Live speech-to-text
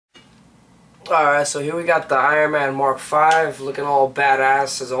Alright, so here we got the Iron Man Mark V, looking all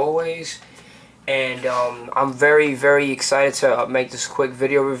badass as always. And I'm very excited to make this quick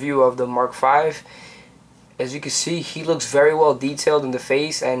video review of the Mark V. As you can see, he looks very well detailed in the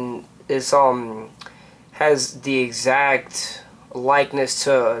face, and it's has the exact likeness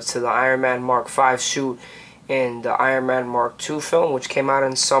to the Iron Man Mark V suit in the Iron Man Mark II film, which came out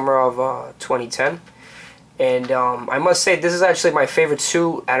in summer of 2010. And I must say, this is actually my favorite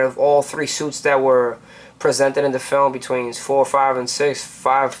suit out of all three suits that were presented in the film between 4, 5, and 6.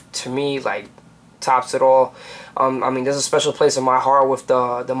 5, to me, like, tops it all. I mean, there's a special place in my heart with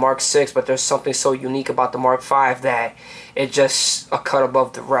the Mark VI, but there's something so unique about the Mark V that it's just a cut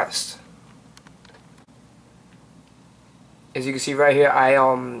above the rest. As you can see right here,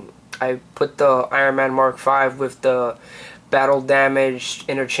 I put the Iron Man Mark V with the battle damaged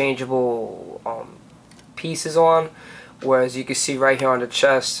interchangeable pieces on, whereas you can see right here on the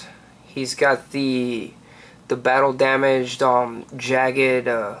chest, he's got the battle damaged jagged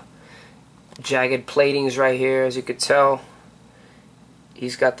platings right here. As you could tell,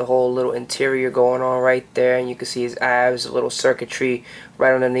 he's got the whole little interior going on right there, and you can see his abs, a little circuitry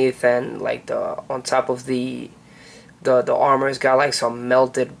right underneath, and like on top of the armor has got like some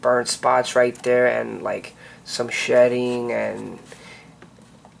melted burnt spots right there, and like some shedding, and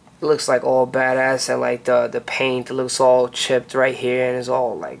it looks like all badass. And like the paint, it looks all chipped right here and is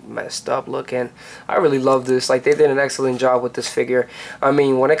all like messed up looking. I really love this. Like, they did an excellent job with this figure. I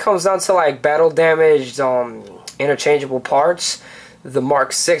mean, when it comes down to like battle damaged interchangeable parts, the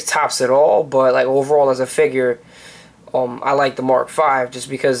Mark VI tops it all. But like overall as a figure, I like the Mark V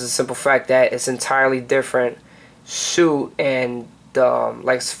just because of the simple fact that it's entirely different suit. And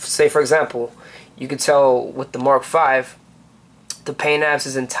like, say for example, you could tell with the Mark V, the paint apps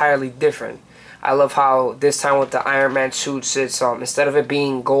is entirely different. I love how this time with the Iron Man suits, it's instead of it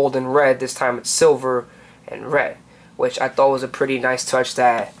being gold and red, this time it's silver and red, which I thought was a pretty nice touch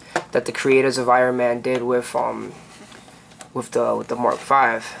that the creators of Iron Man did with the Mark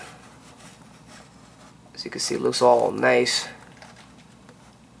V. As you can see, it looks all nice.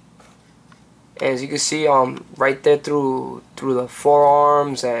 And as you can see, right there through the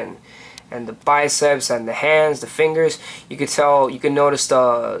forearms and the biceps and the hands, the fingers, you can tell, you can notice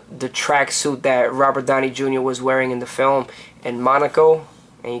the tracksuit that Robert Downey Jr. was wearing in the film in Monaco,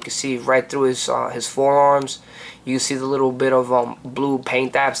 and you can see right through his forearms. You can see the little bit of blue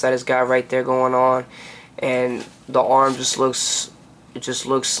paint apps that he's got right there going on, and the arm just looks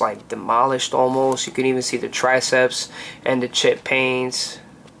like demolished almost. You can even see the triceps and the chip paints,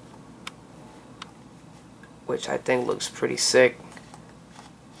 which I think looks pretty sick.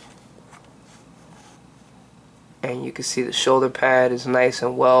 And you can see the shoulder pad is nice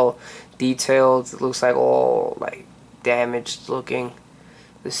and well detailed. It looks like all like damaged looking.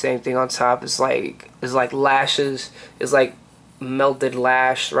 The same thing on top is like lashes. It's like melted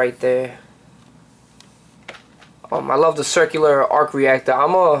lash right there. I love the circular arc reactor.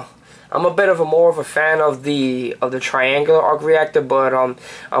 I'm a bit of more of a fan of the triangular arc reactor, but I'm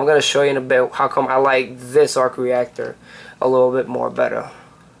gonna show you in a bit how come I like this arc reactor a little bit more better.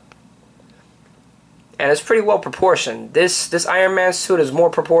 And it's pretty well proportioned. This Iron Man suit is more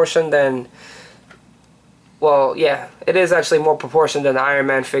proportioned than, well, yeah, it is actually more proportioned than the Iron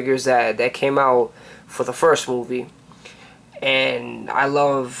Man figures that came out for the first movie. And I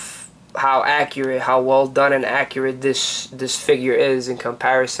love how accurate, how well done and accurate this figure is in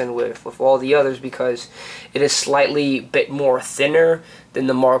comparison with all the others, because it is slightly bit more thinner than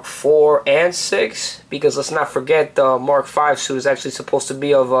the Mark IV and VI. Because let's not forget, the Mark V suit is actually supposed to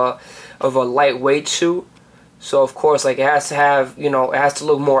be of a lightweight suit, so of course, like, it has to have, you know, it has to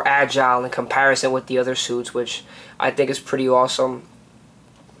look more agile in comparison with the other suits, which I think is pretty awesome.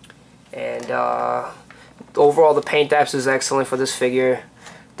 And overall, the paint apps is excellent for this figure.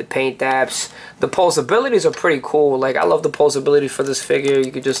 The paint apps, the posabilities are pretty cool. Like, I love the posability for this figure.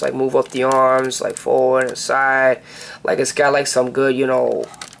 You could just like move up the arms, like forward and side. Like, it's got like some good, you know,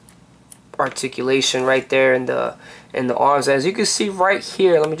 articulation right there in the arms. As you can see right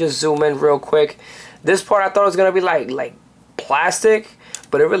here, let me just zoom in real quick. This part I thought it was gonna be like plastic,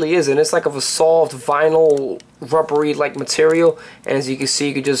 but it really isn't. It's like of a soft vinyl rubbery like material, and as you can see,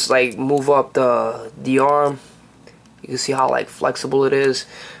 you can just like move up the arm. You can see how like flexible it is,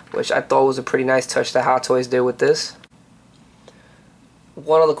 which I thought was a pretty nice touch that Hot Toys did with this.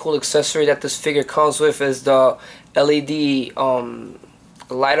 One other cool accessory that this figure comes with is the LED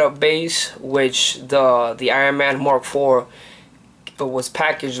light up base, which the Iron Man Mark IV was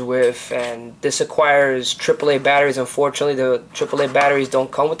packaged with, and this acquires AAA batteries. Unfortunately, the AAA batteries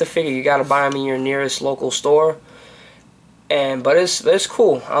don't come with the figure. You gotta buy them in your nearest local store. but it's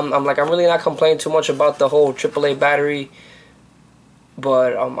cool. I'm really not complaining too much about the whole AAA battery,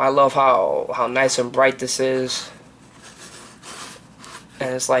 but I love how nice and bright this is,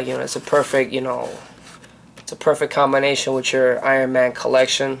 and it's like, it's a perfect, it's a perfect combination with your Iron Man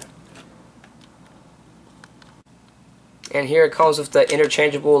collection. And here it comes with the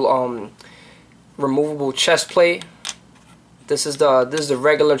interchangeable removable chest plate. This is the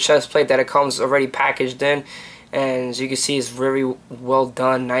regular chest plate that it comes already packaged in, and as you can see, it's very well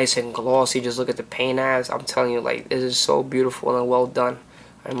done, nice and glossy. Just look at the paint apps. I'm telling you, like, it is so beautiful and well done,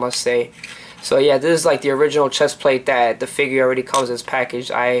 I must say. So yeah, this is like the original chest plate that the figure already comes as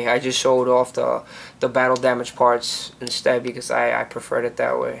packaged. I just showed off the battle damage parts instead because I preferred it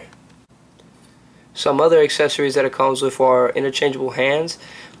that way. Some other accessories that it comes with are interchangeable hands.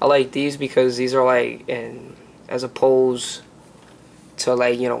 I like these because these are like, as opposed to,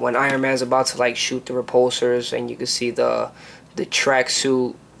 like, when Iron Man's about to like shoot the repulsors, and you can see the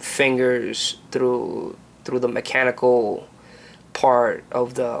tracksuit fingers through the mechanical part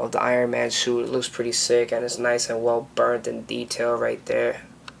of the Iron Man suit. It looks pretty sick, and it's nice and well burnt in detail right there.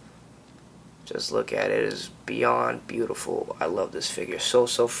 Just look at it. It's beyond beautiful. I love this figure so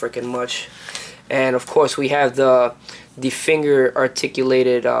freaking much. And of course we have the finger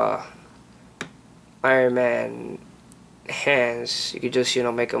articulated Iron Man hands. You could just,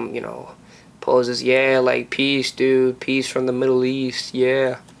 make them, poses, yeah, like peace, dude, peace from the Middle East,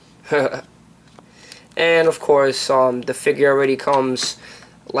 yeah. And of course, the figure already comes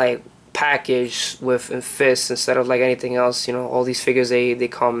like packaged with fists instead of like anything else. All these figures, they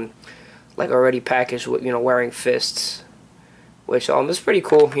come like already packaged with, wearing fists, which is pretty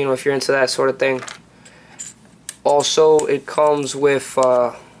cool, if you're into that sort of thing. Also, it comes with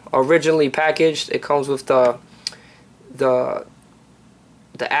originally packaged, it comes with the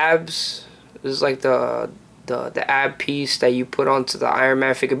abs. This is like the ab piece that you put onto the Iron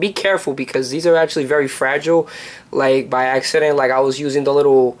Man figure. Be careful because these are actually very fragile. Like, by accident, like, I was using the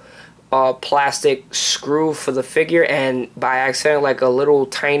little plastic screw for the figure, and by accident, like, a little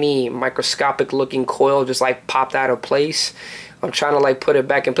tiny microscopic looking coil just like popped out of place. I'm trying to like put it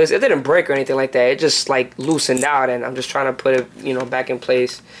back in place. It didn't break or anything like that. It just like loosened out, and I'm just trying to put it, back in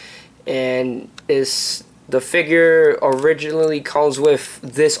place. And the figure originally comes with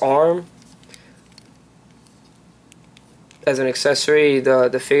this arm as an accessory.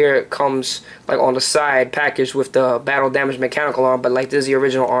 The figure comes like on the side packaged with the battle damage mechanical arm, but like this is the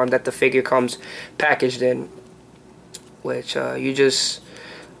original arm that the figure comes packaged in, which you just,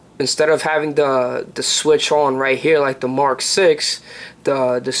 instead of having the switch on right here like the Mark 6,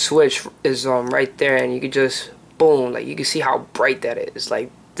 the switch is right there, and you can just boom, like, you can see how bright that is.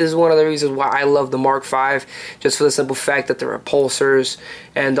 Like, this is one of the reasons why I love the Mark 5, just for the simple fact that the repulsors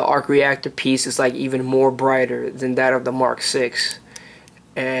and the arc reactor piece is like even more brighter than that of the Mark 6.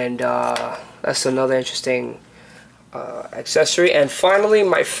 And that's another interesting accessory. And finally,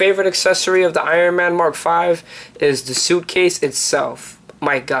 my favorite accessory of the Iron Man Mark 5 is the suitcase itself.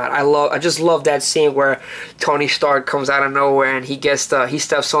 My God, I just love that scene where Tony Stark comes out of nowhere and he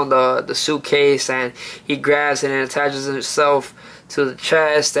steps on the suitcase, and he grabs it and attaches it himself to the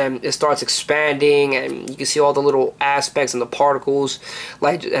chest, and it starts expanding, and you can see all the little aspects and the particles,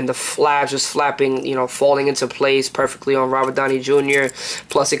 like, and the flaps just flapping, falling into place perfectly on Robert Downey Jr.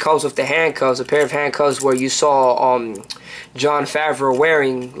 Plus, it comes with the handcuffs, a pair of handcuffs where you saw Jon Favreau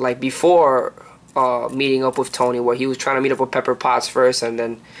wearing, like, before meeting up with Tony, where he was trying to meet up with Pepper Potts first, and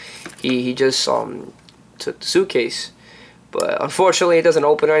then he just took the suitcase. But unfortunately, it doesn't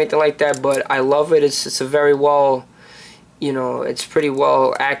open or anything like that. But I love it. It's a very well, it's pretty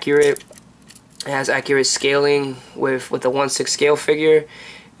well accurate. It has accurate scaling with the 1/6 scale figure.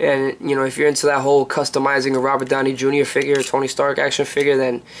 And if you're into that whole customizing a Robert Downey Jr. figure, Tony Stark action figure,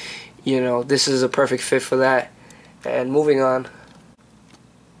 then this is a perfect fit for that. And moving on.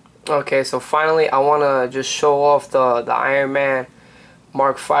 Okay, so finally, I want to just show off the Iron Man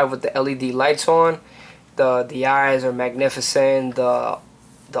Mark 5 with the LED lights on. The eyes are magnificent. The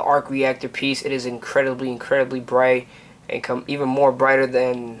arc reactor piece, it is incredibly bright, and even more brighter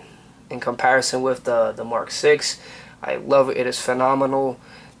than in comparison with the Mark 6. I love it. It is phenomenal.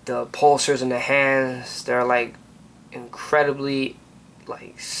 The pulsers in the hands, they're like incredibly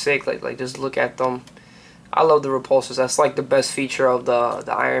like sick. Like just look at them. I love the repulsors. That's like the best feature of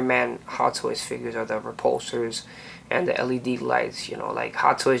the Iron Man Hot Toys figures, are the repulsors and the LED lights. Like,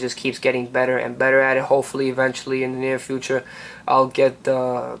 Hot Toys just keeps getting better and better at it. Hopefully, eventually, in the near future, I'll get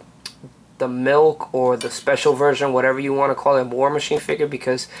the milk or the special version, whatever you want to call it, War Machine figure,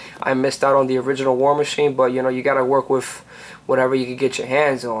 because I missed out on the original War Machine. But you gotta work with whatever you can get your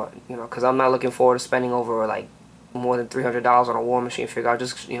hands on. Because I'm not looking forward to spending over like more than $300 on a War Machine figure. I'll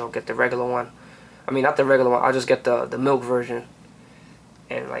just, you know, get the regular one. I mean, not the regular one. I'll just get the milk version.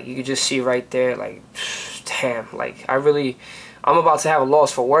 And like you can just see right there, like, damn, like I'm about to have a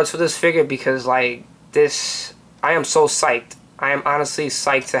loss for words for this figure, because like this, I am so psyched. I am honestly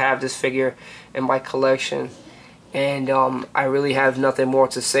psyched to have this figure in my collection, and I really have nothing more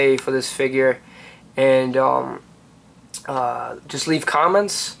to say for this figure. And just leave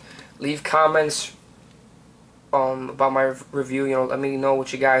comments about my review. You know, let me know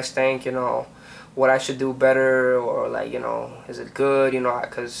what you guys think. You know, what I should do better, or like, you know, is it good? You know,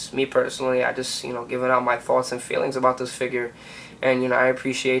 because me personally, I just, you know, giving out my thoughts and feelings about this figure, and you know, I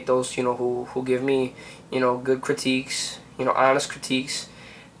appreciate those, you know, who give me, you know, good critiques, you know, honest critiques.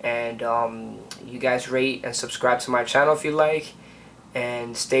 And you guys rate and subscribe to my channel if you like,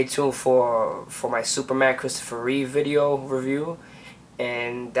 and stay tuned for my Superman Christopher Reeve video review.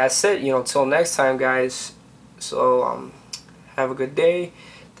 And that's it, you know, till next time, guys. So have a good day.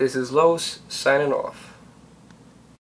 This is Los signing off.